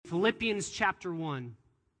Philippians chapter 1.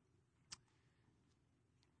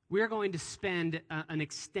 We're going to spend an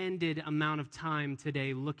extended amount of time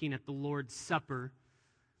today looking at the Lord's Supper.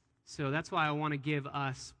 So that's why I want to give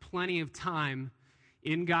us plenty of time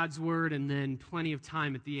in God's Word and then plenty of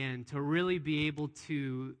time at the end to really be able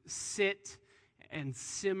to sit and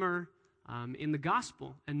simmer in the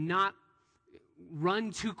gospel and not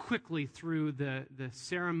run too quickly through the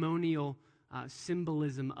ceremonial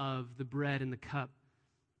symbolism of the bread and the cup.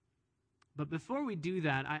 But before we do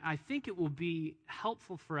that, I think it will be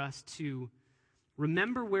helpful for us to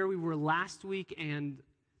remember where we were last week and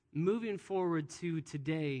moving forward to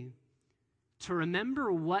today, to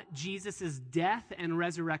remember what Jesus' death and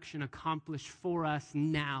resurrection accomplished for us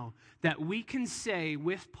now. That we can say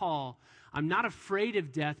with Paul, I'm not afraid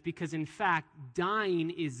of death because in fact, dying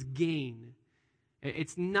is gain.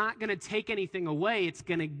 It's not going to take anything away. It's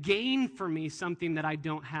going to gain for me something that I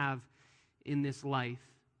don't have in this life.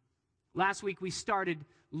 Last week, we started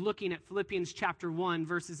looking at Philippians chapter 1,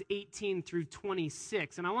 verses 18 through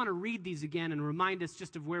 26. And I want to read these again and remind us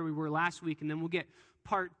just of where we were last week, and then we'll get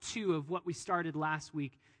part 2 of what we started last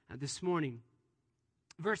week this morning.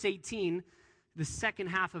 Verse 18, the second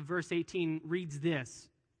half of verse 18 reads this: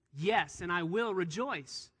 Yes, and I will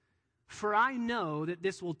rejoice, for I know that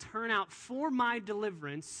this will turn out for my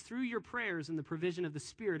deliverance through your prayers and the provision of the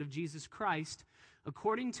Spirit of Jesus Christ,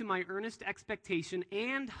 according to my earnest expectation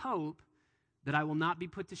and hope that I will not be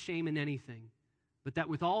put to shame in anything, but that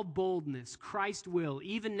with all boldness Christ will,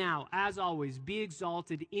 even now, as always, be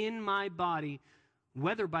exalted in my body,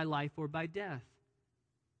 whether by life or by death.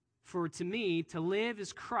 For to me, to live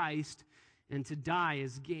is Christ, and to die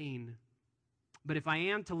is gain. But if I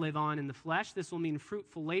am to live on in the flesh, this will mean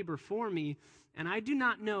fruitful labor for me, and I do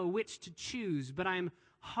not know which to choose, but I am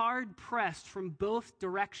hard-pressed from both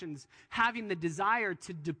directions, having the desire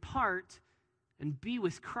to depart and be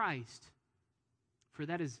with Christ, for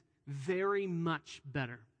that is very much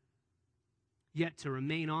better. Yet to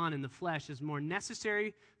remain on in the flesh is more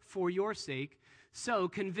necessary for your sake. So,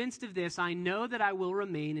 convinced of this, I know that I will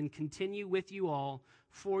remain and continue with you all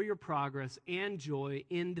for your progress and joy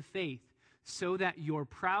in the faith, so that your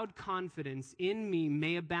proud confidence in me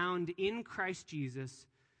may abound in Christ Jesus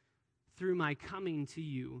through my coming to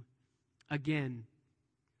you again.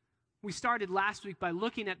 We started last week by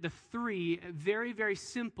looking at the 3 very, very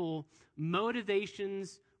simple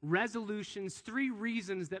motivations, resolutions, 3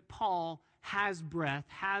 reasons that Paul has breath,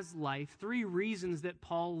 has life, 3 reasons that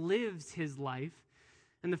Paul lives his life.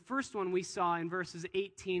 And the first one we saw in verses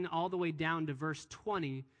 18 all the way down to verse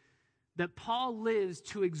 20, that Paul lives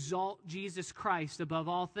to exalt Jesus Christ above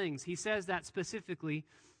all things. He says that specifically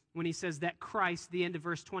when he says that Christ, the end of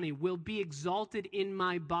verse 20, will be exalted in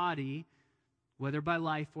my body, whether by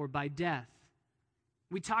life or by death.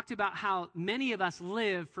 We talked about how many of us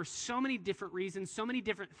live for so many different reasons, so many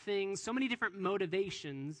different things, so many different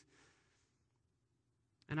motivations.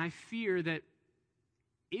 And I fear that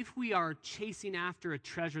if we are chasing after a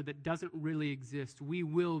treasure that doesn't really exist, we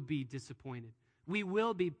will be disappointed. We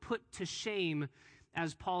will be put to shame,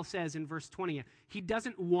 as Paul says in verse 20. He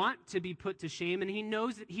doesn't want to be put to shame, and he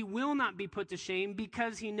knows that he will not be put to shame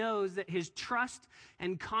because he knows that his trust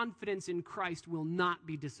and confidence in Christ will not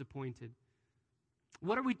be disappointed.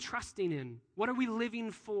 What are we trusting in? What are we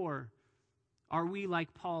living for? Are we,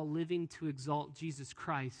 like Paul, living to exalt Jesus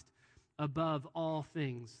Christ above all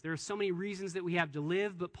things? There are so many reasons that we have to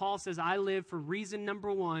live, but Paul says, I live for reason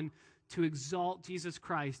number 1, to exalt Jesus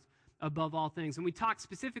Christ above all things. And we talked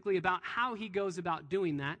specifically about how he goes about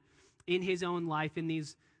doing that in his own life in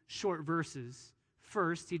these short verses.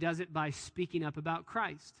 First, he does it by speaking up about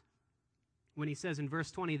Christ. When he says in verse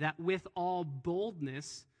 20 that with all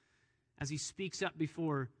boldness, as he speaks up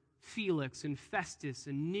before Felix and Festus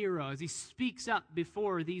and Nero, as he speaks up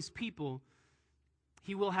before these people,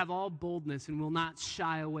 he will have all boldness and will not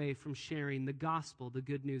shy away from sharing the gospel, the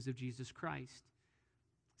good news of Jesus Christ.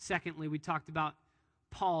 Secondly, we talked about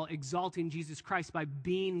Paul exalting Jesus Christ by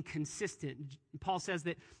being consistent. Paul says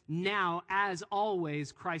that now, as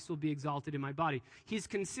always, Christ will be exalted in my body. He's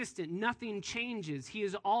consistent. Nothing changes. He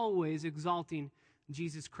is always exalting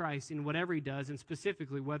Jesus Christ in whatever he does, and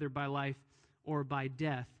specifically whether by life or by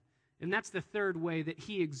death. And that's the third way that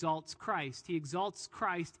he exalts Christ. He exalts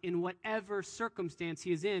Christ in whatever circumstance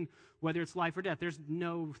he is in, whether it's life or death. There's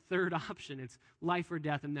no third option. It's life or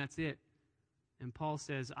death, and that's it. And Paul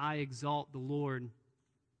says, I exalt the Lord,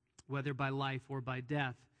 whether by life or by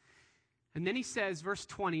death. And then he says, verse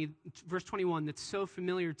 21, that's so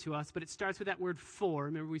familiar to us, but it starts with that word for.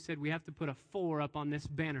 Remember we said we have to put a for up on this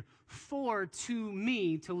banner. For to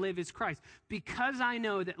me to live is Christ. Because I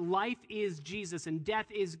know that life is Jesus and death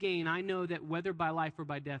is gain, I know that whether by life or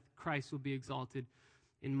by death, Christ will be exalted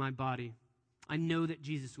in my body. I know that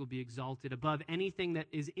Jesus will be exalted above anything that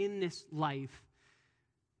is in this life,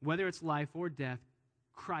 whether it's life or death.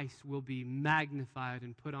 Christ will be magnified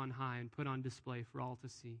and put on high and put on display for all to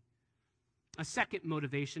see. A second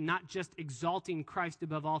motivation, not just exalting Christ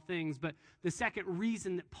above all things, but the second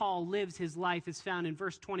reason that Paul lives his life is found in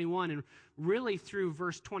verse 21 and really through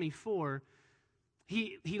verse 24.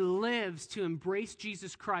 He lives to embrace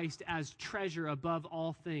Jesus Christ as treasure above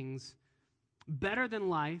all things. Better than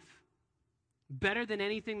life, better than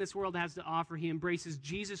anything this world has to offer, he embraces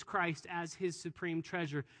Jesus Christ as his supreme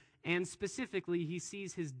treasure. And specifically, he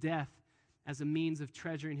sees his death as a means of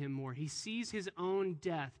treasuring him more. He sees his own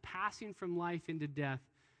death, passing from life into death,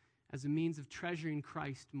 as a means of treasuring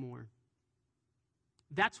Christ more.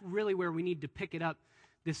 That's really where we need to pick it up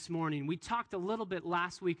this morning. We talked a little bit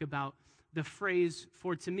last week about the phrase,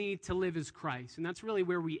 for to me to live is Christ, and that's really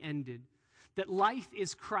where we ended. That life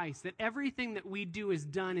is Christ, that everything that we do is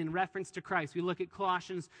done in reference to Christ. We look at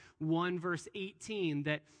Colossians 1, verse 18,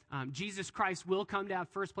 that Jesus Christ will come to have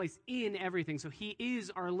first place in everything. So he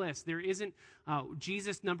is our list. There isn't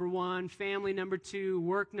Jesus number 1, family number 2,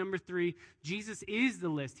 work number 3. Jesus is the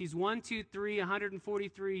list. He's 1, 2, 3,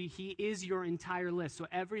 143. He is your entire list. So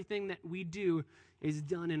everything that we do is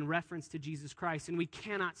done in reference to Jesus Christ, and we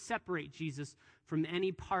cannot separate Jesus from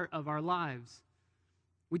any part of our lives.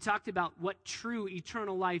 We talked about what true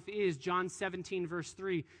eternal life is. John 17, verse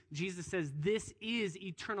 3, Jesus says, this is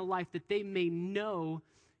eternal life, that they may know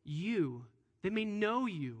you. They may know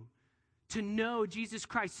you. To know Jesus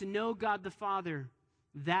Christ, to know God the Father,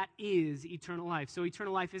 that is eternal life. So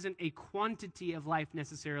eternal life isn't a quantity of life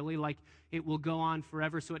necessarily, like it will go on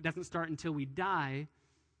forever, so it doesn't start until we die.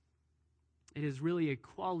 It is really a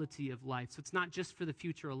quality of life. So it's not just for the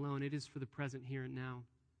future alone. It is for the present here and now.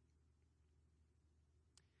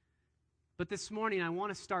 But this morning, I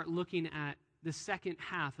want to start looking at the second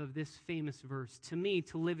half of this famous verse. To me,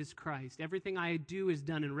 to live is Christ. Everything I do is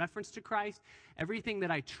done in reference to Christ. Everything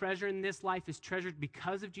that I treasure in this life is treasured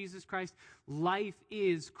because of Jesus Christ. Life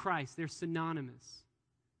is Christ. They're synonymous.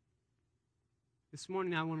 This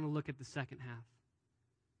morning, I want to look at the second half.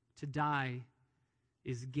 To die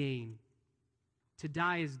is gain. To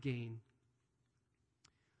die is gain.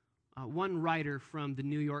 One writer from the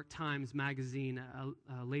New York Times Magazine,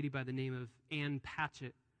 a lady by the name of Ann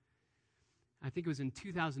Patchett, I think it was in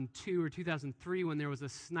 2002 or 2003 when there was a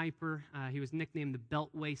sniper. He was nicknamed the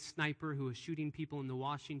Beltway Sniper, who was shooting people in the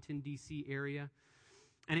Washington, D.C. area.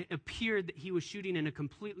 And it appeared that he was shooting in a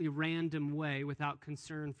completely random way without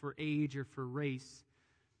concern for age or for race.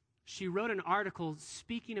 She wrote an article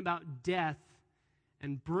speaking about death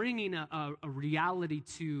and bringing a reality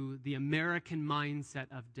to the American mindset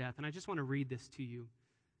of death. And I just want to read this to you.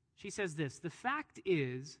 She says this, the fact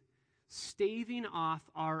is, staving off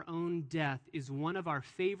our own death is one of our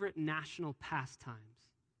favorite national pastimes.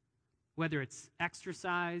 Whether it's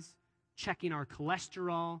exercise, checking our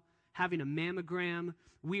cholesterol, having a mammogram,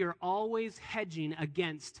 we are always hedging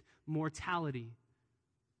against mortality.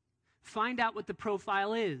 Find out what the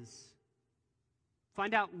profile is.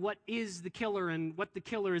 Find out what is the killer and what the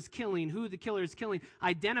killer is killing, who the killer is killing.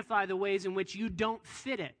 Identify the ways in which you don't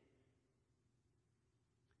fit it.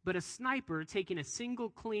 But a sniper taking a single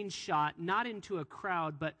clean shot, not into a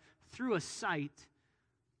crowd, but through a sight,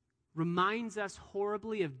 reminds us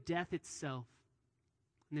horribly of death itself.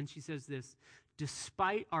 And then she says this,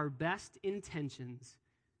 despite our best intentions,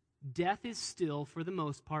 death is still, for the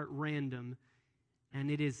most part, random, and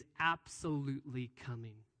it is absolutely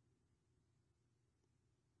coming.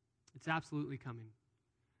 It's absolutely coming.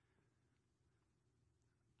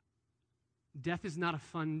 Death is not a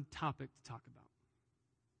fun topic to talk about.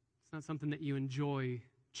 It's not something that you enjoy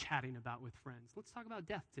chatting about with friends. Let's talk about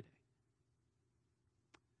death today.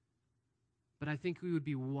 But I think we would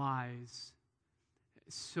be wise,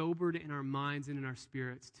 sobered in our minds and in our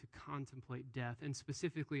spirits, to contemplate death, and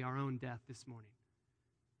specifically our own death this morning.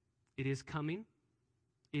 It is coming.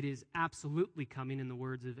 It is absolutely coming, in the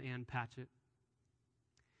words of Ann Patchett.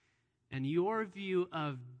 And your view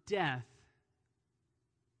of death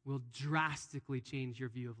will drastically change your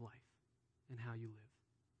view of life and how you live.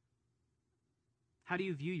 How do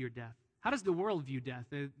you view your death? How does the world view death?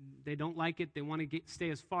 They don't like it. They want to stay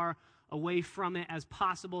as far away from it as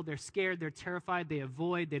possible. They're scared. They're terrified. They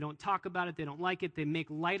avoid. They don't talk about it. They don't like it. They make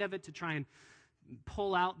light of it to try and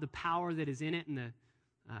pull out the power that is in it and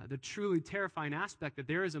the truly terrifying aspect that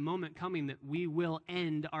there is a moment coming that we will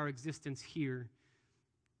end our existence here.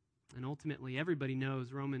 And ultimately, everybody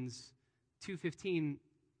knows Romans 2:15,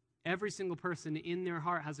 every single person in their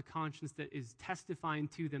heart has a conscience that is testifying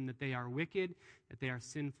to them that they are wicked, that they are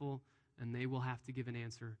sinful, and they will have to give an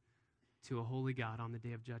answer to a holy God on the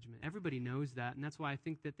day of judgment. Everybody knows that, and that's why I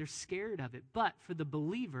think that they're scared of it. But for the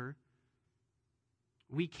believer,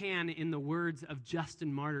 we can, in the words of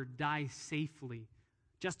Justin Martyr, die safely.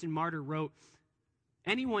 Justin Martyr wrote,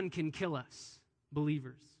 anyone can kill us,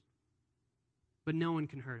 believers, but no one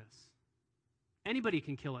can hurt us. Anybody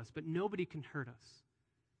can kill us, but nobody can hurt us.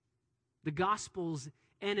 The gospel's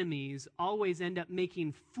enemies always end up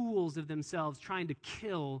making fools of themselves, trying to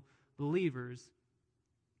kill believers,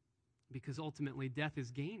 because ultimately death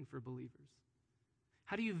is gain for believers.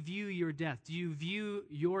 How do you view your death? Do you view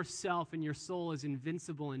yourself and your soul as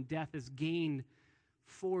invincible and death as gain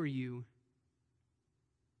for you?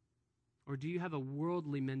 Or do you have a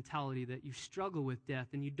worldly mentality that you struggle with death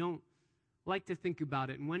and you don't like to think about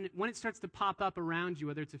it? And when it starts to pop up around you,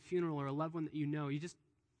 whether it's a funeral or a loved one that you know, you just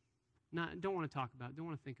don't want to talk about it, don't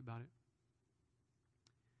want to think about it.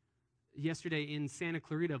 Yesterday in Santa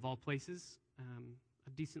Clarita, of all places, a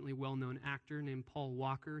decently well-known actor named Paul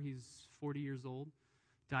Walker, he's 40 years old,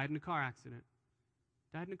 died in a car accident.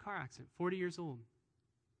 40 years old.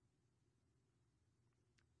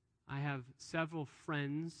 I have several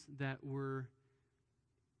friends that were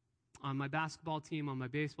on my basketball team, on my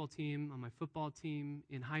baseball team, on my football team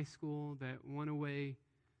in high school that went away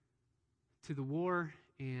to the war,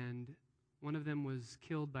 and one of them was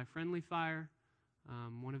killed by friendly fire.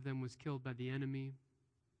 One of them was killed by the enemy.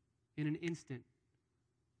 In an instant,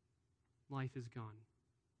 life is gone.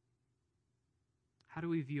 How do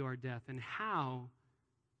we view our death? And how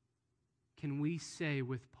can we say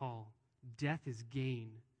with Paul, death is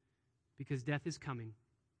gain? Because death is coming.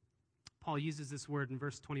 Paul uses this word in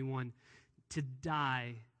verse 21, to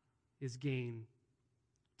die is gain.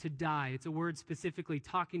 To die. It's a word specifically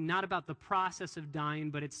talking not about the process of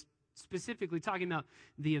dying, but it's specifically talking about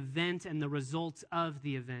the event and the results of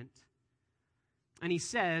the event. And he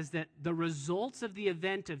says that the results of the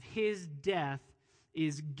event of his death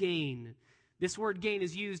is gain. This word gain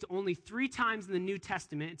is used only 3 times in the New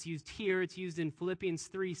Testament. It's used here. It's used in Philippians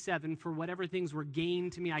 3:7. For whatever things were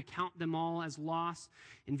gained to me, I count them all as loss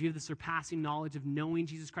in view of the surpassing knowledge of knowing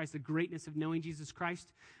Jesus Christ, the greatness of knowing Jesus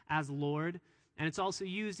Christ as Lord. And it's also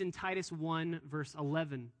used in Titus 1, verse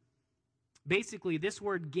 11. Basically, this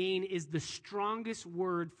word gain is the strongest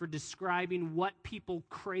word for describing what people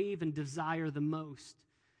crave and desire the most.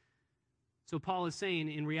 So Paul is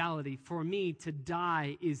saying, in reality, for me, to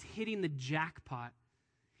die is hitting the jackpot.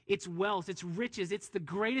 It's wealth, it's riches, it's the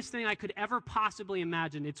greatest thing I could ever possibly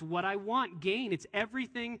imagine. It's what I want, gain. It's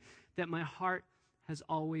everything that my heart has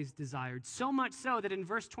always desired. So much so that in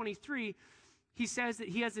verse 23, he says that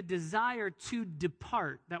he has a desire to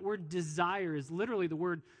depart. That word desire is literally the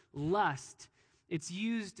word lust. It's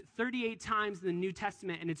used 38 times in the New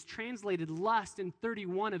Testament, and it's translated lust in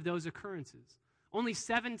 31 of those occurrences. Only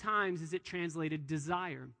 7 times is it translated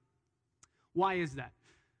desire. Why is that?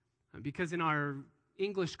 Because in our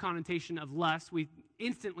English connotation of lust, we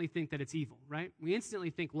instantly think that it's evil, right? We instantly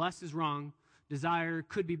think lust is wrong. Desire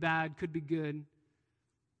could be bad, could be good.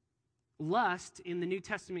 Lust in the New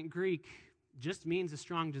Testament Greek just means a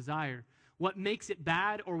strong desire. What makes it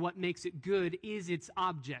bad or what makes it good is its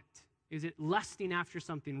object. Is it lusting after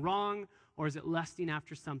something wrong, or is it lusting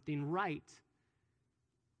after something right?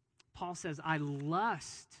 Paul says, I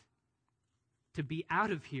lust to be out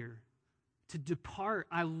of here, to depart.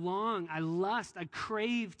 I long, I lust, I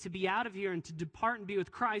crave to be out of here and to depart and be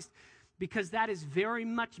with Christ, because that is very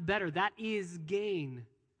much better. That is gain.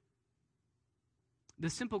 The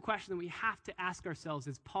simple question that we have to ask ourselves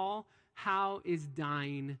is, Paul, how is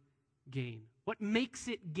dying gain? What makes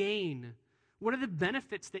it gain? What are the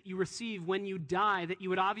benefits that you receive when you die that you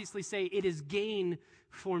would obviously say it is gain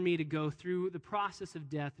for me to go through the process of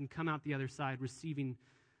death and come out the other side receiving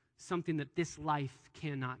something that this life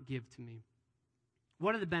cannot give to me?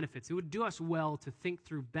 What are the benefits? It would do us well to think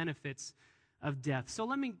through benefits of death. So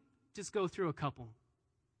let me just go through a couple.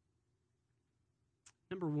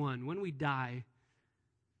 Number 1, when we die,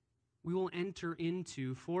 we will enter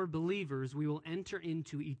into, for believers, we will enter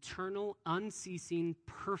into eternal, unceasing,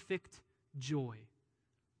 perfect joy.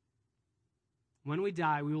 When we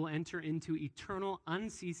die, we will enter into eternal,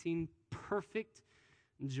 unceasing, perfect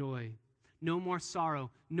joy. No more sorrow,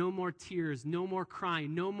 no more tears, no more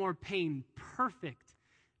crying, no more pain. Perfect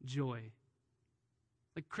joy.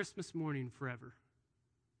 Like Christmas morning forever.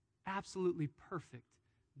 Absolutely perfect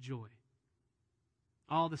joy.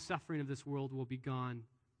 All the suffering of this world will be gone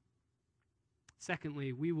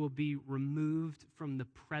Secondly, we will be removed from the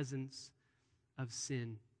presence of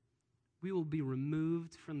sin. We will be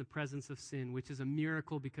removed from the presence of sin, which is a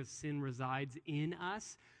miracle because sin resides in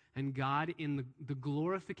us, and God, in the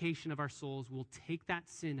glorification of our souls, will take that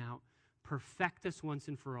sin out, perfect us once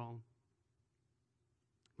and for all.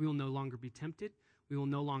 We will no longer be tempted. We will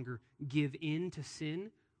no longer give in to sin.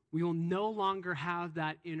 We will no longer have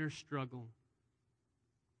that inner struggle.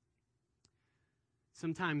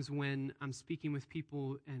 Sometimes when I'm speaking with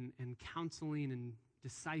people and counseling and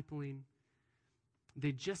discipling,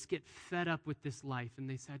 they just get fed up with this life and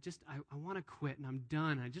they say, I want to quit and I'm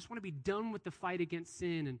done. I just want to be done with the fight against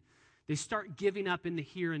sin. And they start giving up in the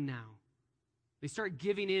here and now. They start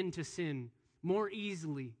giving in to sin more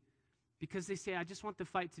easily because they say, I just want the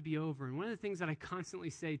fight to be over. And one of the things that I constantly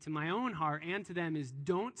say to my own heart and to them is,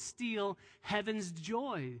 don't steal heaven's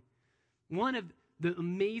joy. One of the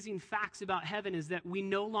amazing facts about heaven is that we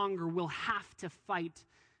no longer will have to fight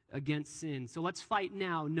against sin. So let's fight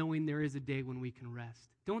now, knowing there is a day when we can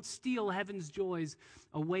rest. Don't steal heaven's joys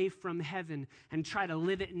away from heaven and try to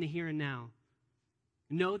live it in the here and now.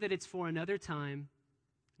 Know that it's for another time,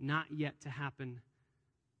 not yet to happen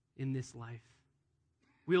in this life.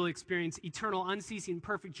 We will experience eternal, unceasing,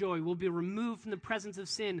 perfect joy. We'll be removed from the presence of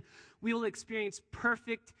sin. We will experience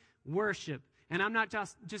perfect worship. And I'm not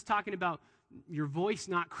just talking about your voice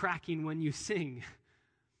not cracking when you sing.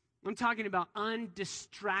 I'm talking about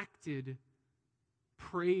undistracted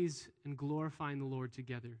praise and glorifying the Lord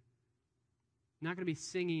together. You're not going to be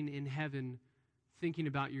singing in heaven thinking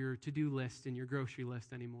about your to-do list and your grocery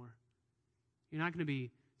list anymore. You're not going to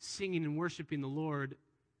be singing and worshiping the Lord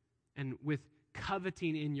and with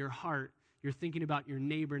coveting in your heart, you're thinking about your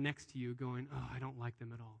neighbor next to you going, oh, I don't like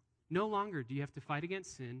them at all. No longer do you have to fight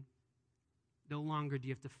against sin. No longer do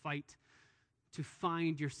you have to fight to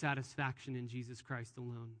find your satisfaction in Jesus Christ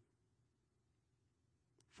alone.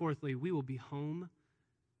 Fourthly, we will be home.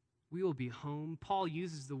 We will be home. Paul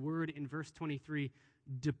uses the word in verse 23,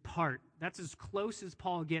 depart. That's as close as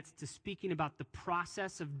Paul gets to speaking about the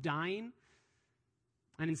process of dying.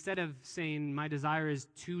 And instead of saying, my desire is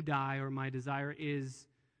to die or my desire is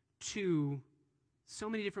to, so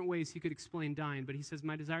many different ways he could explain dying, but he says,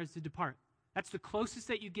 my desire is to depart. That's the closest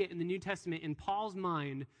that you get in the New Testament in Paul's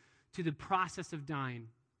mind to the process of dying.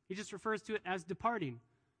 He just refers to it as departing.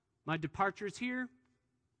 My departure is here.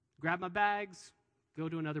 Grab my bags, go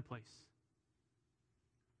to another place.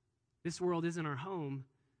 This world isn't our home.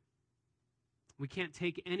 We can't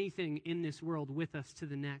take anything in this world with us to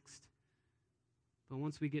the next. But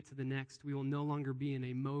once we get to the next, we will no longer be in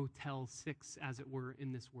a Motel 6, as it were,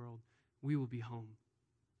 in this world. We will be home.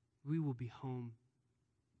 We will be home.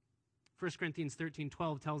 1 Corinthians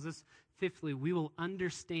 13:12 tells us, fifthly, we will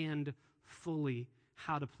understand fully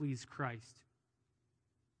how to please Christ.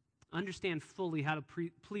 Understand fully how to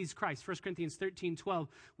please Christ. 1 Corinthians 13:12,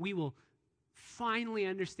 we will finally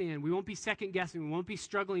understand. We won't be second-guessing. We won't be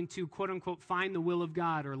struggling to, quote-unquote, find the will of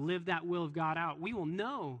God or live that will of God out. We will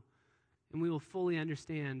know, and we will fully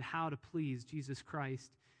understand how to please Jesus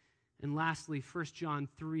Christ. And lastly, 1 John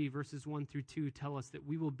 3, verses 1 through 2 tell us that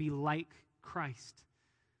we will be like Christ.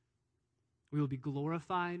 We will be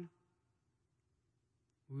glorified.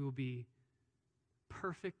 We will be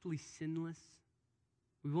perfectly sinless.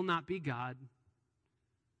 We will not be God,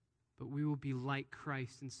 but we will be like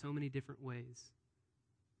Christ in so many different ways.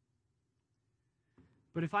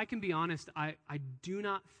 But if I can be honest, I do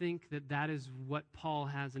not think that that is what Paul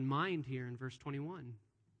has in mind here in verse 21.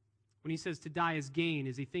 When he says to die is gain,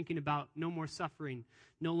 is he thinking about no more suffering?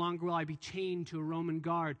 No longer will I be chained to a Roman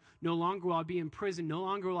guard. No longer will I be in prison. No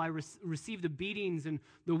longer will I receive the beatings and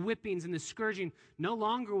the whippings and the scourging. No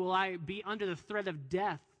longer will I be under the threat of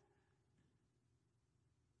death.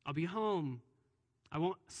 I'll be home. I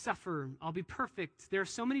won't suffer. I'll be perfect. There are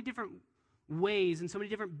so many different ways and so many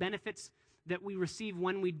different benefits that we receive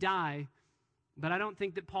when we die, but I don't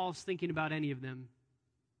think that Paul's thinking about any of them.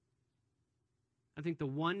 I think the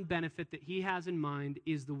one benefit that he has in mind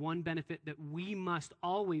is the one benefit that we must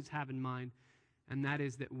always have in mind, and that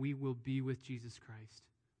is that we will be with Jesus Christ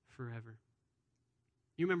forever.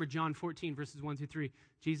 You remember John 14, verses 1 through 3.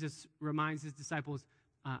 Jesus reminds his disciples,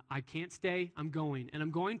 I can't stay, I'm going. And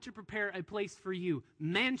I'm going to prepare a place for you,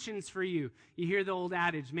 mansions for you. You hear the old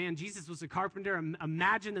adage, man, Jesus was a carpenter.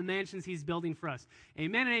 Imagine the mansions he's building for us.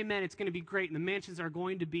 Amen and amen, it's going to be great, and the mansions are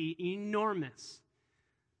going to be enormous.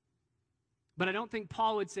 But I don't think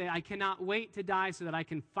Paul would say, I cannot wait to die so that I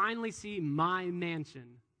can finally see my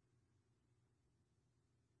mansion.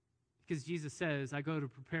 Because Jesus says, I go to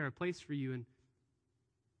prepare a place for you, and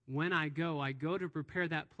when I go to prepare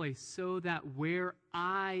that place so that where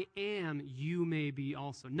I am, you may be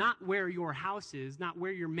also. Not where your house is, not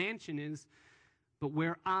where your mansion is, but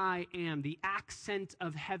where I am. The accent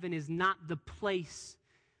of heaven is not the place,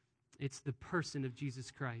 it's the person of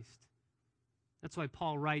Jesus Christ. That's why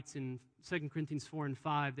Paul writes in 2 Corinthians 4 and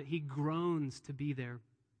 5 that he groans to be there.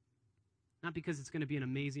 Not because it's going to be an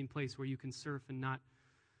amazing place where you can surf and not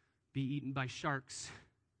be eaten by sharks,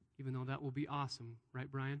 even though that will be awesome,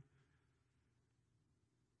 right, Brian?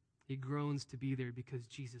 He groans to be there because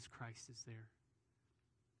Jesus Christ is there.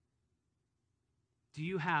 Do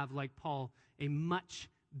you have, like Paul, a much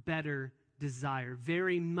better desire,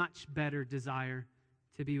 very much better desire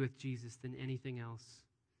to be with Jesus than anything else?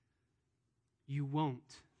 You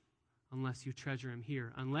won't unless you treasure him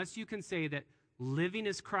here. Unless you can say that living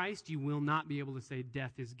is Christ, you will not be able to say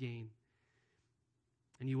death is gain.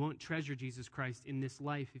 And you won't treasure Jesus Christ in this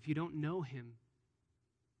life if you don't know him.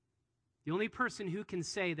 The only person who can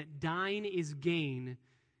say that dying is gain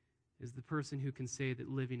is the person who can say that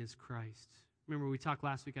living is Christ. Remember, we talked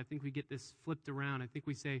last week, I think we get this flipped around. I think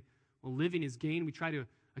we say, well, living is gain. We try to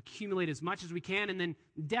accumulate as much as we can, and then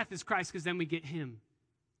death is Christ because then we get him.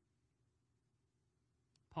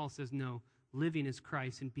 Paul says, no, living is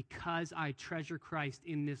Christ, and because I treasure Christ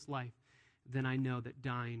in this life, then I know that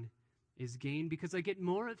dying is gain because I get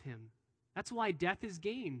more of him. That's why death is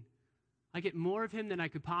gain. I get more of him than I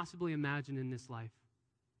could possibly imagine in this life.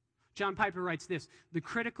 John Piper writes this: the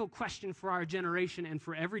critical question for our generation and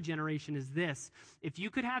for every generation is this: if you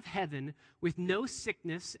could have heaven with no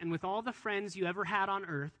sickness and with all the friends you ever had on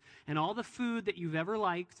earth and all the food that you've ever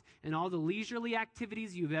liked and all the leisurely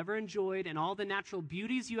activities you've ever enjoyed and all the natural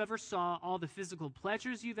beauties you ever saw, all the physical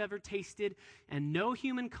pleasures you've ever tasted and no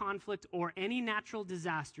human conflict or any natural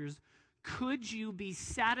disasters, could you be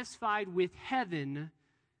satisfied with heaven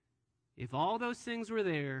if all those things were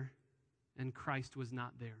there and Christ was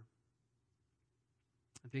not there?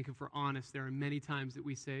 I think if we're honest, there are many times that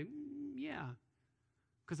we say, yeah,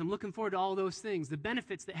 because I'm looking forward to all those things, the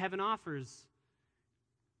benefits that heaven offers,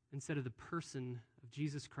 instead of the person of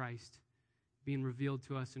Jesus Christ being revealed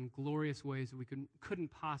to us in glorious ways that we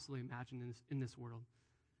couldn't possibly imagine in this world.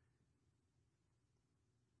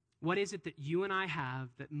 What is it that you and I have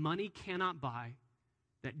that money cannot buy,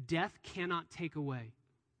 that death cannot take away?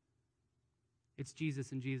 It's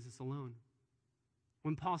Jesus and Jesus alone.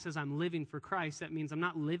 When Paul says I'm living for Christ, that means I'm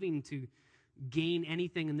not living to gain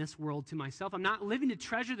anything in this world to myself. I'm not living to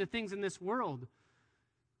treasure the things in this world,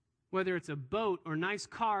 whether it's a boat or nice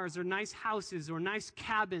cars or nice houses or nice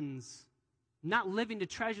cabins. I'm not living to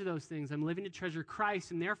treasure those things. I'm living to treasure Christ,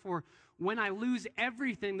 and therefore, when I lose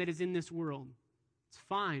everything that is in this world, it's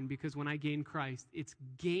fine, because when I gain Christ, it's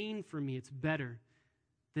gain for me. It's better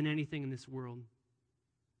than anything in this world.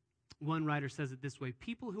 One writer says it this way: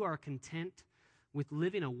 people who are content with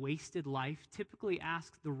living a wasted life typically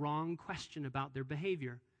ask the wrong question about their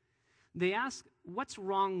behavior. They ask, what's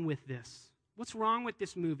wrong with this? What's wrong with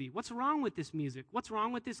this movie? What's wrong with this music? What's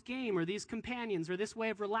wrong with this game or these companions or this way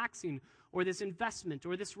of relaxing or this investment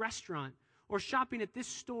or this restaurant or shopping at this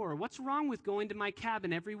store? What's wrong with going to my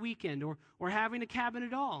cabin every weekend or having a cabin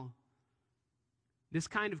at all? This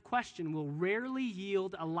kind of question will rarely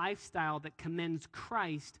yield a lifestyle that commends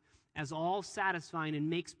Christ as all satisfying and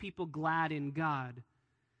makes people glad in God.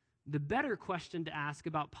 The better question to ask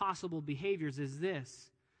about possible behaviors is this: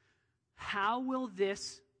 how will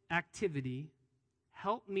this activity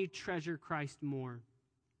help me treasure Christ more?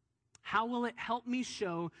 How will it help me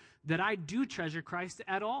show that I do treasure Christ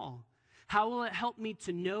at all? How will it help me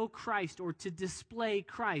to know Christ or to display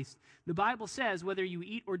Christ? The Bible says whether you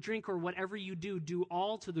eat or drink or whatever you do, do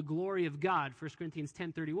all to the glory of God, 1 Corinthians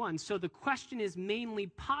 10:31. So the question is mainly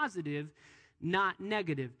positive, not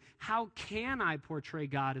negative. How can I portray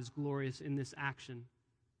God as glorious in this action?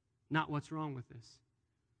 Not what's wrong with this.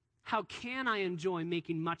 How can I enjoy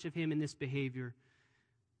making much of him in this behavior?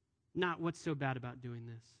 Not what's so bad about doing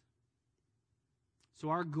this. So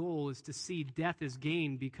our goal is to see death as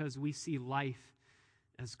gain because we see life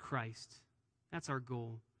as Christ. That's our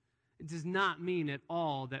goal. It does not mean at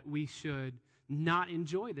all that we should not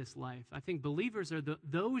enjoy this life. I think believers are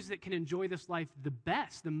those that can enjoy this life the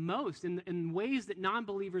best, the most, in ways that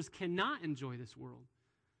non-believers cannot enjoy this world.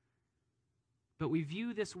 But we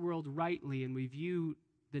view this world rightly, and we view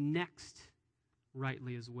the next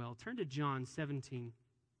rightly as well. Turn to John 17.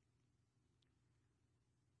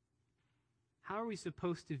 How are we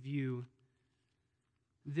supposed to view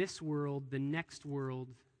this world, the next world,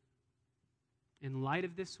 in light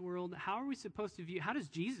of this world? How are we supposed to view, how does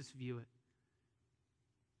Jesus view it?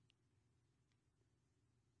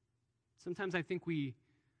 Sometimes I think we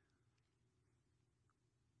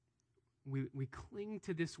we cling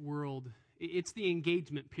to this world. It's the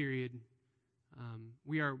engagement period.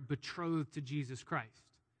 We are betrothed to Jesus Christ.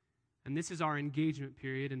 And this is our engagement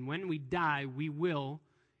period. And when we die, we will,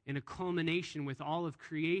 in a culmination with all of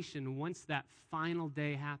creation, once that final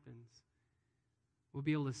day happens, we'll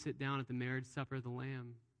be able to sit down at the marriage supper of the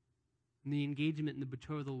Lamb. And the engagement and the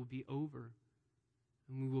betrothal will be over.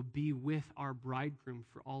 And we will be with our bridegroom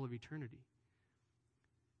for all of eternity.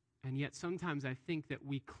 And yet sometimes I think that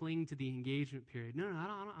we cling to the engagement period. No,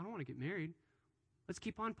 I don't want to get married. Let's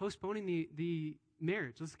keep on postponing the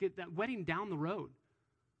marriage. Let's get that wedding down the road.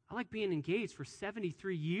 I like being engaged for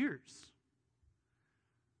 73 years.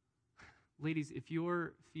 Ladies, if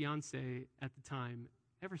your fiance at the time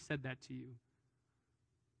ever said that to you,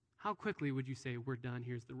 how quickly would you say, we're done,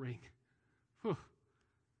 here's the ring? Whew,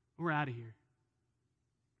 we're out of here.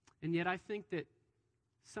 And yet I think that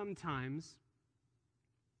sometimes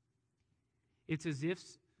it's as if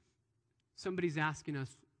somebody's asking us,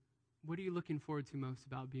 what are you looking forward to most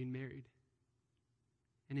about being married?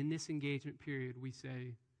 And in this engagement period, we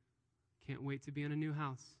say, can't wait to be in a new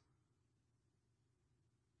house.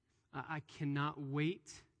 I cannot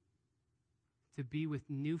wait to be with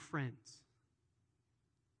new friends.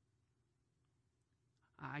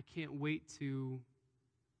 I can't wait to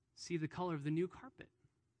see the color of the new carpet.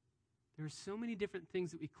 There are so many different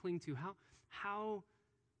things that we cling to. How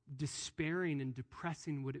despairing and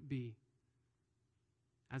depressing would it be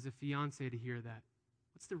as a fiance to hear that?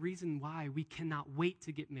 What's the reason why we cannot wait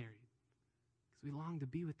to get married? Because we long to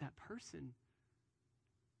be with that person,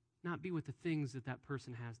 not be with the things that that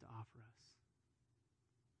person has to offer us.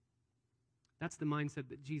 That's the mindset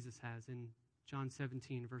that Jesus has in John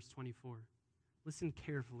 17, verse 24. Listen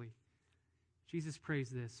carefully. Jesus prays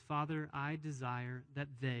this, Father, I desire that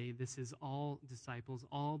they, this is all disciples,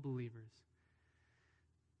 all believers,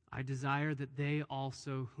 I desire that they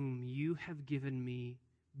also whom you have given me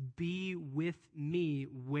be with me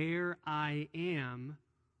where I am.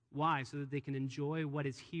 Why? So that they can enjoy what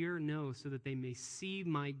is here? No, so that they may see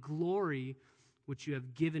my glory, which you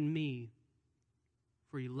have given me.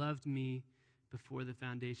 For you loved me before the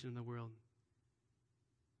foundation of the world.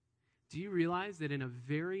 Do you realize that in a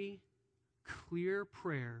very clear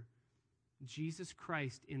prayer, Jesus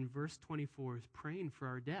Christ in verse 24 is praying for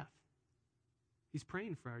our death? He's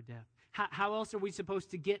praying for our death. How else are we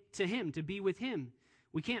supposed to get to him, to be with him?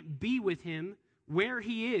 We can't be with him where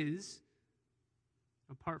he is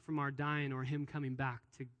apart from our dying or him coming back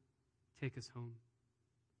to take us home.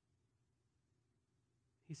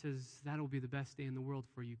 He says, that'll be the best day in the world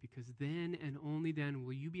for you, because then and only then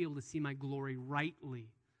will you be able to see my glory rightly.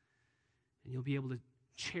 And you'll be able to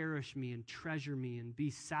cherish me and treasure me and be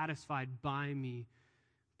satisfied by me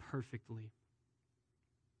perfectly.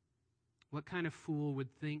 What kind of fool would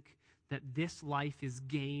think that this life is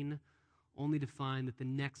gain only to find that the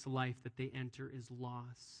next life that they enter is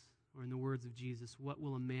loss? Or in the words of Jesus, what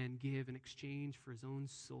will a man give in exchange for his own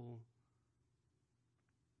soul?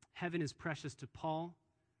 Heaven is precious to Paul,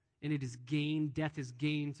 and it is gain. Death is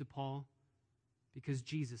gain to Paul, because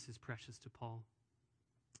Jesus is precious to Paul.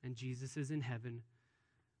 And Jesus is in heaven,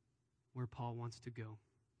 where Paul wants to go.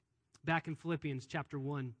 Back in Philippians chapter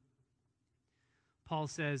 1, Paul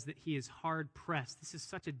says that he is hard-pressed. This is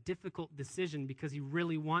such a difficult decision because he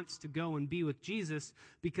really wants to go and be with Jesus,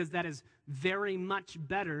 because that is very much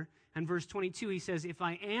better. And verse 22, he says, if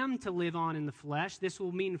I am to live on in the flesh, this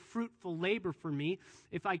will mean fruitful labor for me.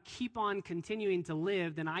 If I keep on continuing to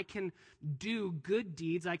live, then I can do good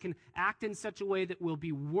deeds. I can act in such a way that will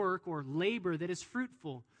be work or labor that is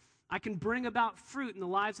fruitful. I can bring about fruit in the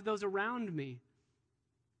lives of those around me.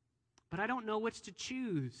 But I don't know which to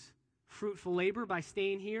choose. Fruitful labor by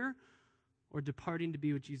staying here, or departing to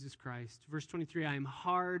be with Jesus Christ. Verse 23, I am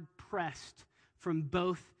hard-pressed from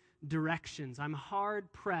both directions. I'm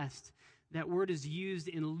hard-pressed. That word is used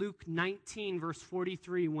in Luke 19, verse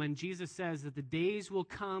 43, when Jesus says that the days will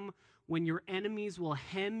come when your enemies will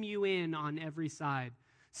hem you in on every side,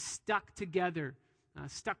 stuck together,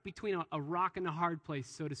 stuck between a rock and a hard place,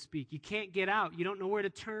 so to speak. You can't get out. You don't know where to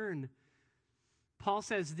turn. Paul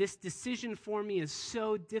says, this decision for me is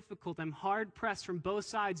so difficult. I'm hard-pressed from both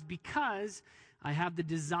sides because I have the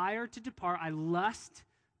desire to depart. I lust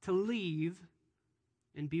to leave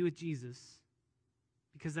and be with Jesus,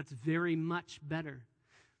 because that's very much better.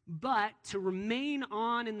 But to remain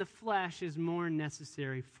on in the flesh is more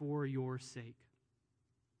necessary for your sake.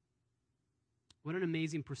 What an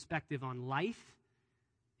amazing perspective on life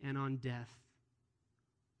and on death.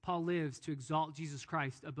 Paul lives to exalt Jesus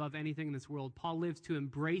Christ above anything in this world. Paul lives to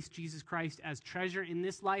embrace Jesus Christ as treasure in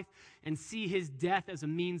this life and see his death as a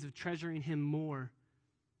means of treasuring him more.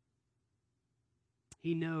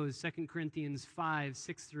 He knows, 2 Corinthians 5,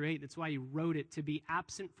 6 through 8, that's why he wrote it, to be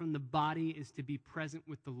absent from the body is to be present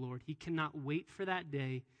with the Lord. He cannot wait for that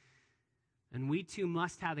day. And we too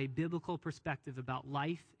must have a biblical perspective about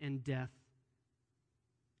life and death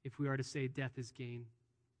if we are to say death is gain.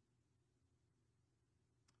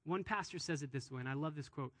 One pastor says it this way, and I love this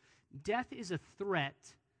quote: death is a threat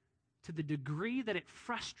to the degree that it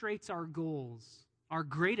frustrates our goals, our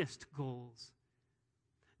greatest goals.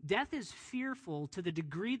 Death is fearful to the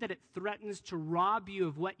degree that it threatens to rob you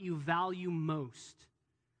of what you value most.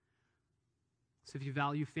 So if you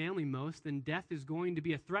value family most, then death is going to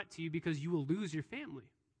be a threat to you because you will lose your family.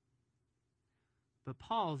 But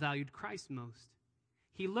Paul valued Christ most.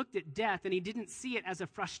 He looked at death and he didn't see it as a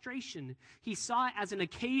frustration. He saw it as an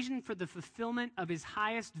occasion for the fulfillment of his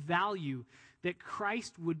highest value, that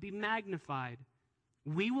Christ would be magnified.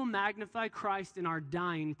 We will magnify Christ in our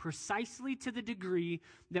dying precisely to the degree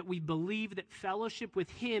that we believe that fellowship with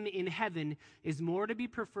him in heaven is more to be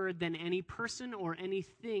preferred than any person or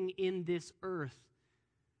anything in this earth.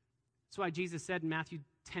 That's why Jesus said in Matthew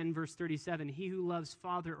 10, verse 37, he who loves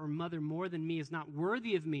father or mother more than me is not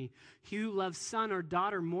worthy of me. He who loves son or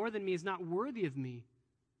daughter more than me is not worthy of me.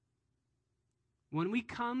 When we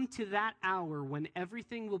come to that hour when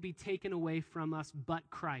everything will be taken away from us but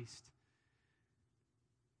Christ,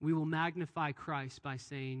 we will magnify Christ by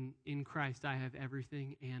saying, in Christ I have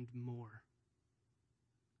everything and more.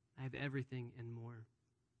 I have everything and more.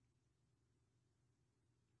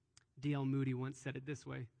 D.L. Moody once said it this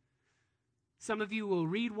way: some of you will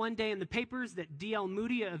read one day in the papers that D.L.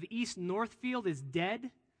 Moody of East Northfield is dead.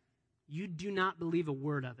 You do not believe a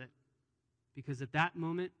word of it, because at that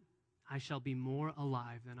moment I shall be more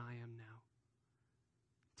alive than I am now.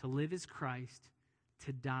 To live is Christ,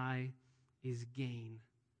 to die is gain.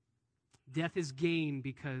 Death is gain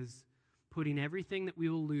because putting everything that we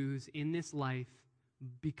will lose in this life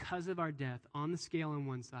because of our death on the scale on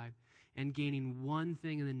one side and gaining one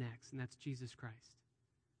thing in the next, and that's Jesus Christ.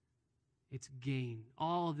 It's gain.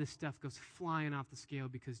 All of this stuff goes flying off the scale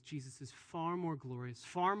because Jesus is far more glorious,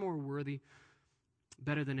 far more worthy,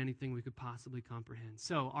 better than anything we could possibly comprehend.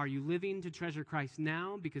 So, are you living to treasure Christ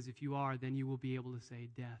now? Because if you are, then you will be able to say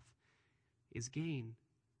death is gain.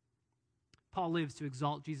 Paul lives to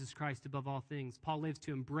exalt Jesus Christ above all things. Paul lives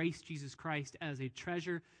to embrace Jesus Christ as a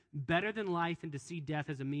treasure better than life and to see death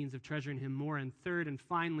as a means of treasuring him more. And third and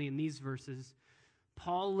finally in these verses,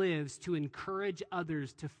 Paul lives to encourage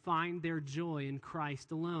others to find their joy in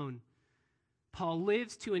Christ alone. Paul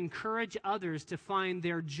lives to encourage others to find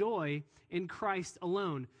their joy in Christ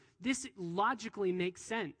alone. This logically makes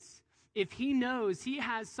sense. If he knows he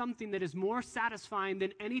has something that is more satisfying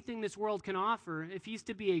than anything this world can offer, if he's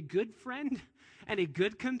to be a good friend and a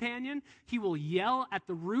good companion, he will yell at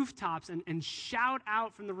the rooftops and shout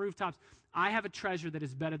out from the rooftops, I have a treasure that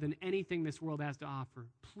is better than anything this world has to offer.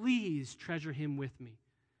 Please treasure him with me.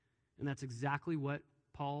 And that's exactly what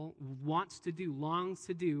Paul wants to do, longs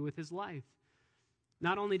to do with his life.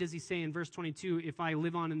 Not only does he say in verse 22, if I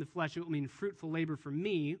live on in the flesh, it will mean fruitful labor for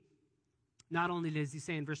me. Not only does he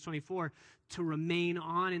say in verse 24, to remain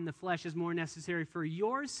on in the flesh is more necessary for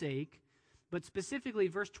your sake, but specifically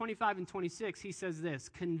verse 25 and 26, he says this,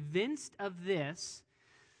 convinced of this,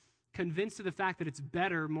 convinced of the fact that it's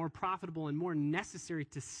better, more profitable, and more necessary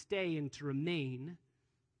to stay and to remain,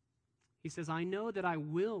 he says, I know that I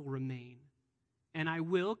will remain, and I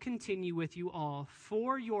will continue with you all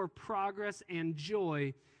for your progress and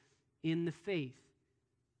joy in the faith.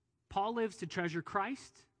 Paul lives to treasure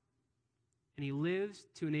Christ, and he lives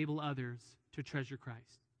to enable others to treasure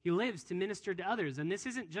Christ. He lives to minister to others, and this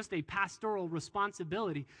isn't just a pastoral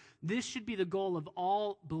responsibility. This should be the goal of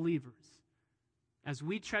all believers. As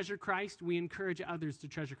we treasure Christ, we encourage others to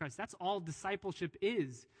treasure Christ. That's all discipleship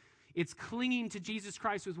is. It's clinging to Jesus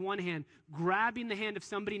Christ with one hand, grabbing the hand of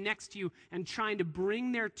somebody next to you, and trying to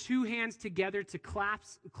bring their two hands together to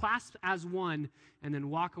clasp as one, and then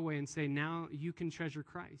walk away and say, now you can treasure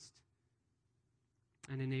Christ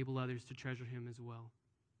and enable others to treasure him as well.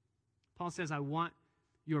 Paul says, I want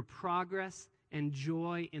your progress and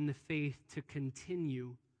joy in the faith to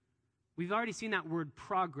continue. We've already seen that word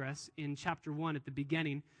progress in chapter 1 at the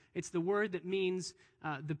beginning. It's the word that means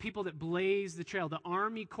the people that blaze the trail, the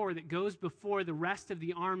army corps that goes before the rest of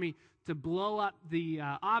the army to blow up the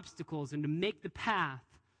obstacles and to make the path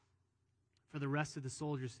for the rest of the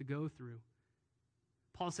soldiers to go through.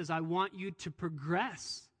 Paul says, I want you to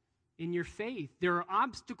progress in your faith. There are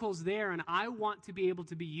obstacles there, and I want to be able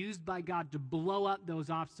to be used by God to blow up those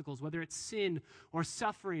obstacles, whether it's sin or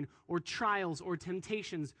suffering or trials or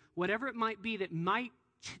temptations, whatever it might be that might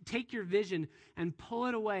take your vision and pull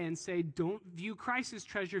it away and say, don't view Christ as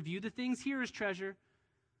treasure, view the things here as treasure.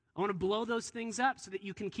 I want to blow those things up so that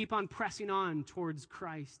you can keep on pressing on towards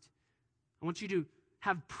Christ. I want you to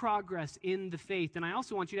have progress in the faith, and I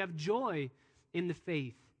also want you to have joy in the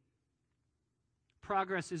faith.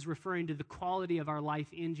 Progress is referring to the quality of our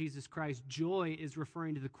life in Jesus Christ. Joy is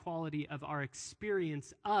referring to the quality of our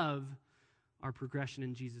experience of our progression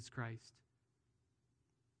in Jesus Christ.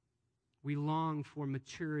 We long for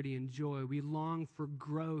maturity and joy. We long for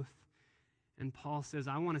growth. And Paul says,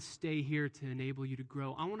 I want to stay here to enable you to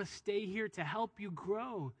grow. I want to stay here to help you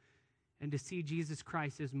grow and to see Jesus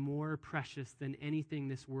Christ as more precious than anything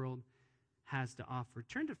this world has to offer.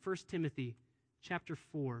 Turn to 1 Timothy chapter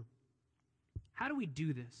 4. How do we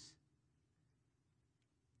do this?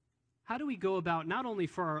 How do we go about not only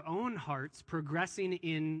for our own hearts progressing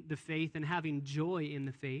in the faith and having joy in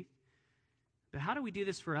the faith, but how do we do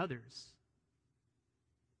this for others?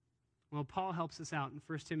 Well, Paul helps us out in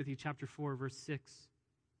 1 Timothy chapter 4, verse 6.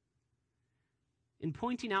 In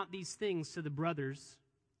pointing out these things to the brothers,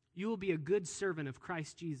 you will be a good servant of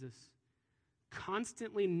Christ Jesus,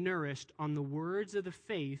 constantly nourished on the words of the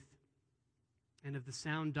faith and of the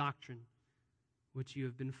sound doctrine which you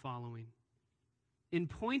have been following. In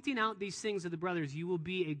pointing out these things to the brothers, you will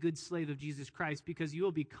be a good slave of Jesus Christ because you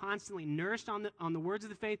will be constantly nourished on the words of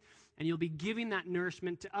the faith, and you'll be giving that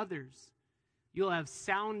nourishment to others. You'll have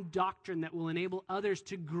sound doctrine that will enable others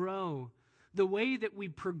to grow. The way that we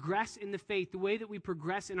progress in the faith, the way that we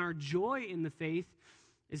progress in our joy in the faith,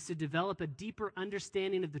 is to develop a deeper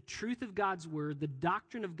understanding of the truth of God's word, the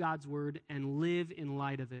doctrine of God's word, and live in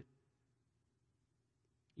light of it.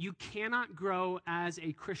 You cannot grow as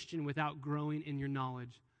a Christian without growing in your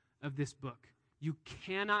knowledge of this book. You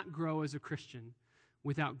cannot grow as a Christian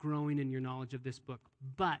without growing in your knowledge of this book.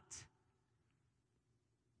 But,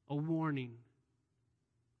 a warning,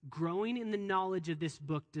 growing in the knowledge of this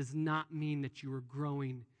book does not mean that you are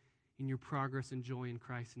growing in your progress and joy in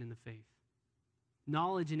Christ and in the faith.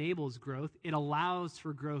 Knowledge enables growth. It allows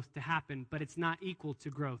for growth to happen, but it's not equal to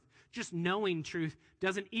growth. Just knowing truth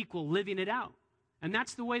doesn't equal living it out. And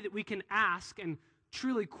that's the way that we can ask and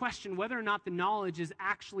truly question whether or not the knowledge is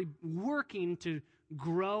actually working to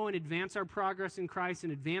grow and advance our progress in Christ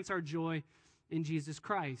and advance our joy in Jesus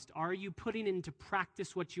Christ. Are you putting into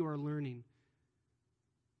practice what you are learning?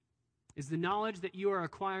 Is the knowledge that you are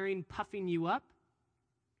acquiring puffing you up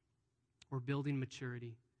or building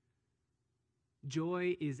maturity?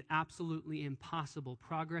 Joy is absolutely impossible.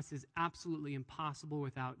 Progress is absolutely impossible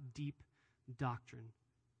without deep doctrine.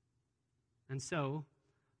 And so,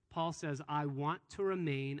 Paul says, I want to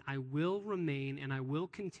remain, I will remain, and I will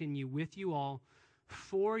continue with you all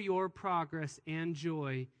for your progress and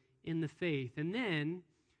joy in the faith. And then,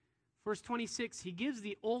 verse 26, he gives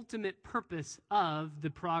the ultimate purpose of the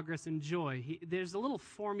progress and joy. There's a little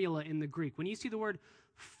formula in the Greek. When you see the word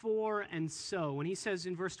for and so, when he says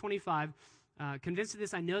in verse 25, convinced of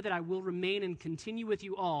this, I know that I will remain and continue with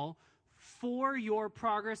you all for your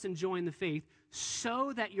progress and joy in the faith,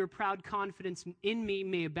 so that your proud confidence in me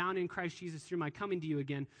may abound in Christ Jesus through my coming to you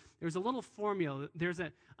again. There's a little formula. There's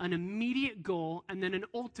an immediate goal and then an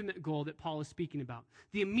ultimate goal that Paul is speaking about.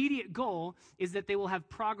 The immediate goal is that they will have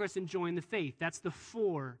progress and joy in the faith. That's the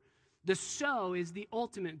for. The so is the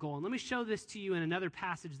ultimate goal. And let me show this to you in another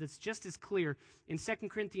passage that's just as clear in 1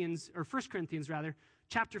 Corinthians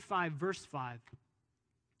chapter 5, verse 5.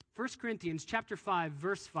 1 Corinthians chapter 5,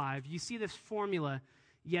 verse 5, you see this formula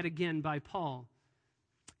yet again by Paul.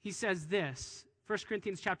 He says this, 1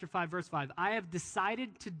 Corinthians chapter 5, verse 5, I have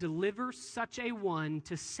decided to deliver such a one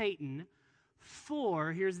to Satan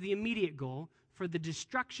for, here's the immediate goal, for the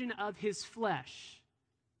destruction of his flesh.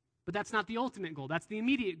 But that's not the ultimate goal. That's the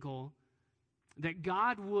immediate goal, that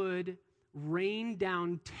God would rain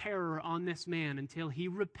down terror on this man until he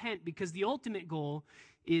repent, because the ultimate goal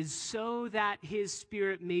is so that his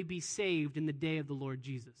spirit may be saved in the day of the Lord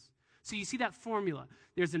Jesus. So you see that formula.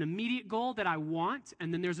 There's an immediate goal that I want,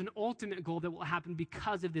 and then there's an ultimate goal that will happen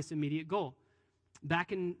because of this immediate goal.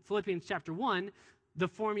 Back in Philippians chapter 1, the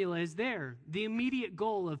formula is there. The immediate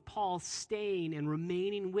goal of Paul staying and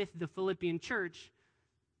remaining with the Philippian church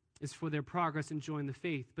is for their progress and joy in the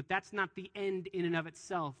faith. But that's not the end in and of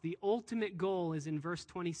itself. The ultimate goal is in verse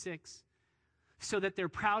 26, so that their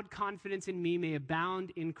proud confidence in me may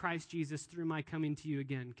abound in Christ Jesus through my coming to you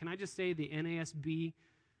again. Can I just say the NASB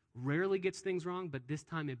rarely gets things wrong, but this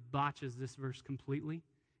time it botches this verse completely.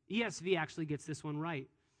 ESV actually gets this one right.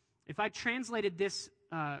 If I translated this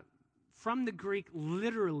from the Greek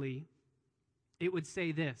literally, it would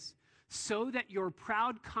say this: so that your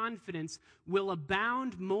proud confidence will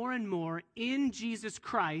abound more and more in Jesus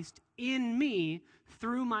Christ, in me,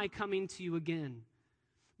 through my coming to you again.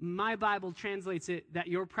 My Bible translates it that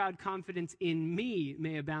your proud confidence in me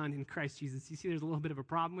may abound in Christ Jesus. You see there's a little bit of a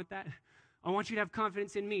problem with that? I want you to have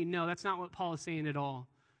confidence in me. No, that's not what Paul is saying at all.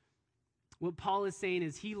 What Paul is saying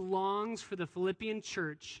is he longs for the Philippian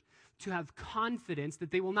church to have confidence that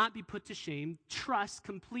they will not be put to shame,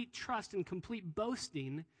 complete trust and complete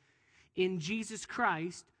boasting in Jesus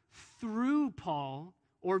Christ through Paul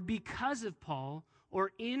or because of Paul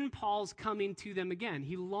or in Paul's coming to them again.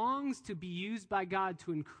 He longs to be used by God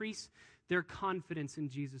to increase their confidence in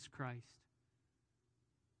Jesus Christ.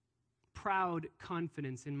 Proud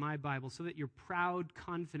confidence in my Bible, so that your proud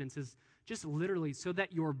confidence is just literally so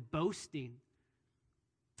that you're boasting.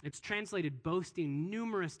 It's translated boasting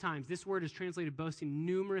numerous times. This word is translated boasting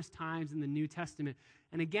numerous times in the New Testament.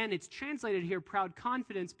 And again, it's translated here proud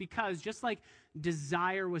confidence because just like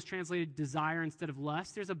desire was translated desire instead of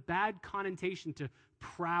lust, there's a bad connotation to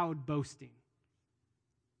proud boasting.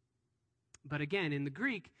 But again, in the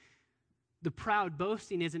Greek, the proud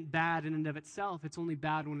boasting isn't bad in and of itself. It's only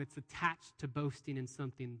bad when it's attached to boasting in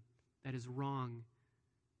something that is wrong.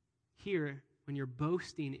 Here, when you're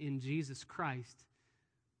boasting in Jesus Christ,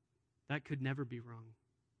 that could never be wrong.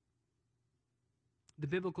 The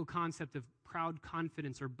biblical concept of proud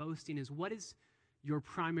confidence or boasting is, what is your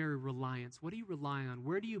primary reliance? What do you rely on?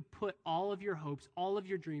 Where do you put all of your hopes, all of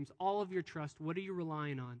your dreams, all of your trust? What are you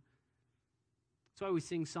relying on? That's why we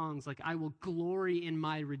sing songs like, I will glory in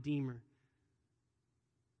my Redeemer.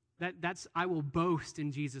 That's I will boast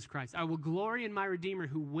in Jesus Christ. I will glory in my Redeemer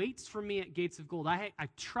who waits for me at gates of gold. I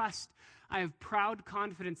trust, I have proud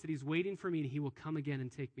confidence that he's waiting for me and he will come again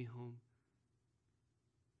and take me home.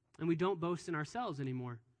 And we don't boast in ourselves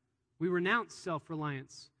anymore. We renounce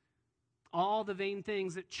self-reliance. All the vain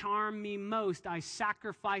things that charm me most, I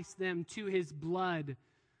sacrifice them to his blood.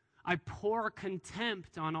 I pour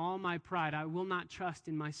contempt on all my pride. I will not trust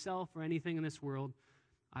in myself or anything in this world.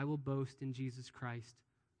 I will boast in Jesus Christ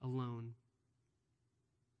alone.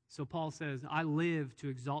 So Paul says, I live to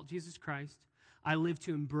exalt Jesus Christ. I live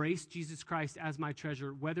to embrace Jesus Christ as my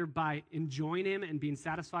treasure, whether by enjoying him and being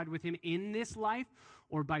satisfied with him in this life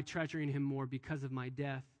or by treasuring him more because of my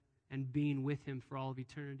death and being with him for all of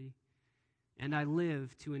eternity. And I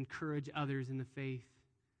live to encourage others in the faith,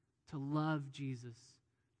 to love Jesus,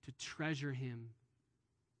 to treasure him.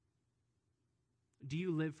 Do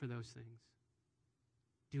you live for those things?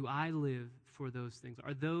 Do I live for those things?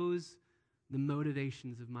 Are those the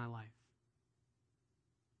motivations of my life?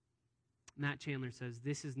 Matt Chandler says,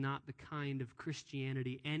 this is not the kind of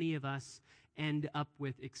Christianity any of us end up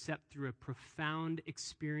with except through a profound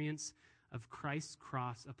experience of Christ's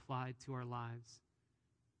cross applied to our lives.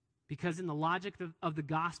 Because in the logic of the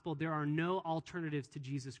gospel, there are no alternatives to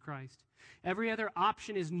Jesus Christ. Every other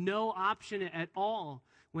option is no option at all.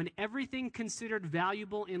 When everything considered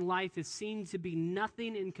valuable in life is seen to be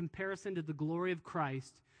nothing in comparison to the glory of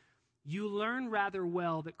Christ, you learn rather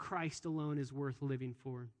well that Christ alone is worth living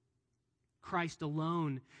for. Christ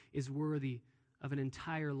alone is worthy of an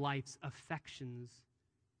entire life's affections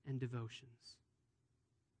and devotions.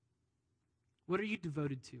 What are you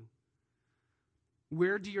devoted to?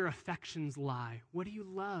 Where do your affections lie? What do you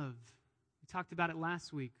love? We talked about it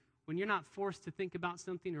last week. When you're not forced to think about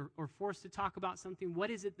something or forced to talk about something, what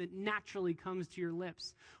is it that naturally comes to your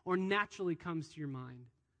lips or naturally comes to your mind?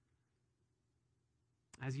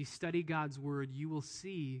 As you study God's word, you will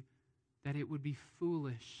see that it would be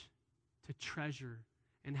foolish to treasure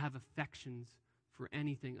and have affections for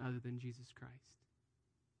anything other than Jesus Christ.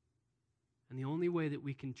 And the only way that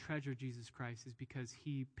we can treasure Jesus Christ is because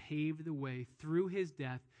he paved the way through his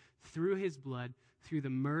death, through his blood, through the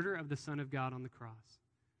murder of the Son of God on the cross.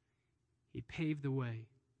 He paved the way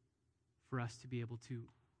for us to be able to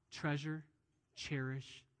treasure,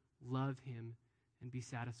 cherish, love him, and be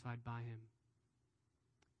satisfied by him.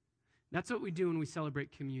 That's what we do when we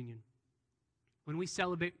celebrate communion. When we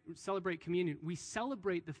celebrate communion, we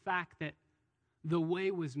celebrate the fact that the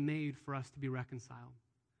way was made for us to be reconciled.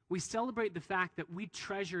 We celebrate the fact that we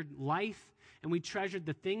treasured life and we treasured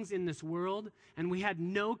the things in this world and we had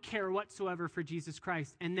no care whatsoever for Jesus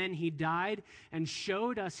Christ. And then he died and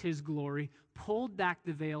showed us his glory, pulled back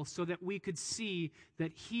the veil so that we could see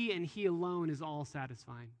that he and he alone is all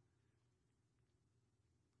satisfying.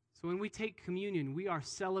 So when we take communion, we are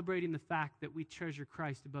celebrating the fact that we treasure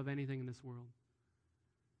Christ above anything in this world.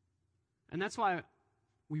 And that's why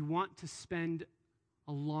we want to spend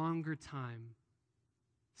a longer time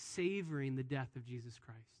savoring the death of Jesus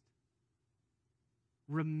Christ,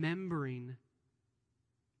 remembering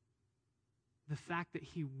the fact that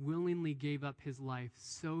he willingly gave up his life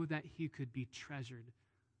so that he could be treasured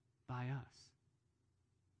by us.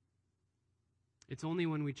 It's only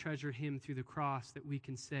when we treasure him through the cross that we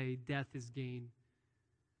can say death is gain.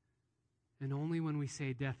 And only when we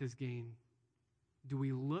say death is gain do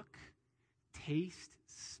we look, taste,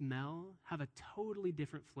 smell, have a totally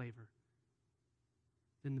different flavor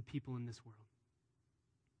than the people in this world.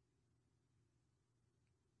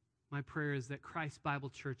 My prayer is that Christ Bible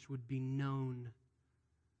Church would be known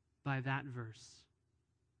by that verse.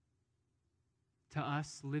 To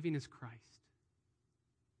us, living as Christ.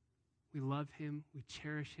 We love him, we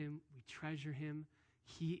cherish him, we treasure him.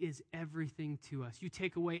 He is everything to us. You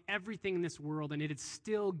take away everything in this world, and it is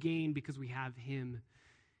still gain because we have him.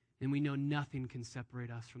 And we know nothing can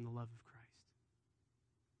separate us from the love of Christ.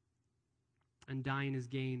 And dying is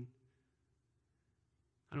gain.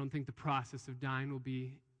 I don't think the process of dying will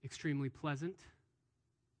be extremely pleasant,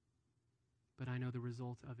 but I know the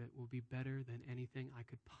result of it will be better than anything I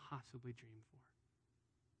could possibly dream for.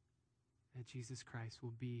 That Jesus Christ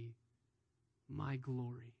will be my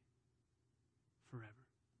glory forever.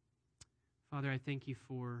 Father, I thank you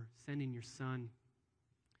for sending your Son,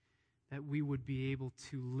 that we would be able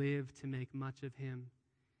to live to make much of him,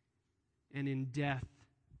 and in death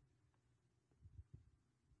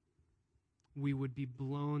we would be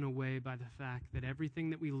blown away by the fact that everything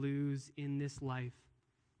that we lose in this life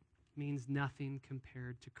means nothing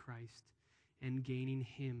compared to Christ and gaining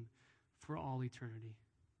him for all eternity.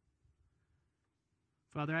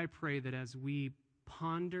 Father, I pray that as we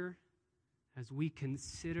ponder, as we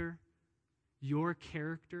consider your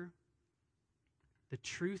character, the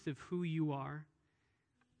truth of who you are,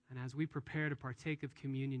 and as we prepare to partake of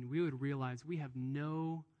communion, we would realize we have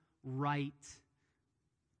no right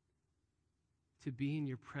to be in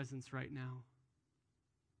your presence right now.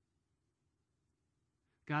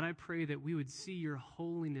 God, I pray that we would see your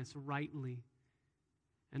holiness rightly,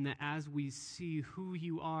 and that as we see who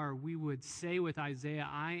you are, we would say with Isaiah,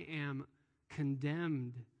 I am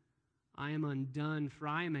condemned, I am undone, for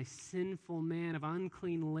I am a sinful man of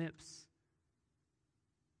unclean lips,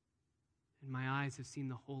 and my eyes have seen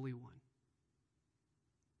the Holy One.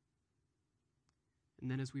 And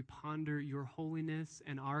then as we ponder your holiness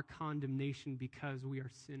and our condemnation because we are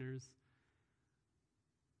sinners,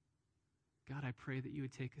 God, I pray that you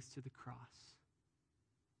would take us to the cross,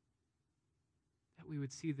 that we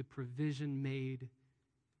would see the provision made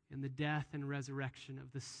in the death and resurrection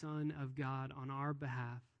of the Son of God on our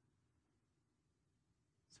behalf,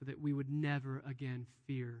 so that we would never again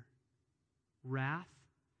fear wrath,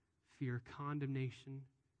 fear condemnation,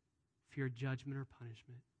 fear judgment or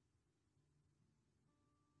punishment.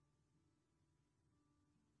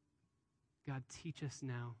 God, teach us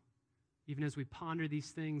now, even as we ponder these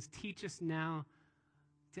things, teach us now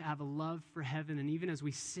to have a love for heaven, and even as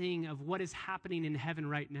we sing of what is happening in heaven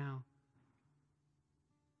right now,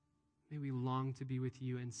 may we long to be with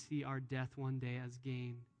you and see our death one day as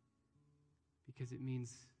gain, because it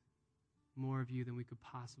means more of you than we could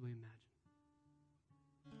possibly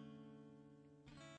imagine.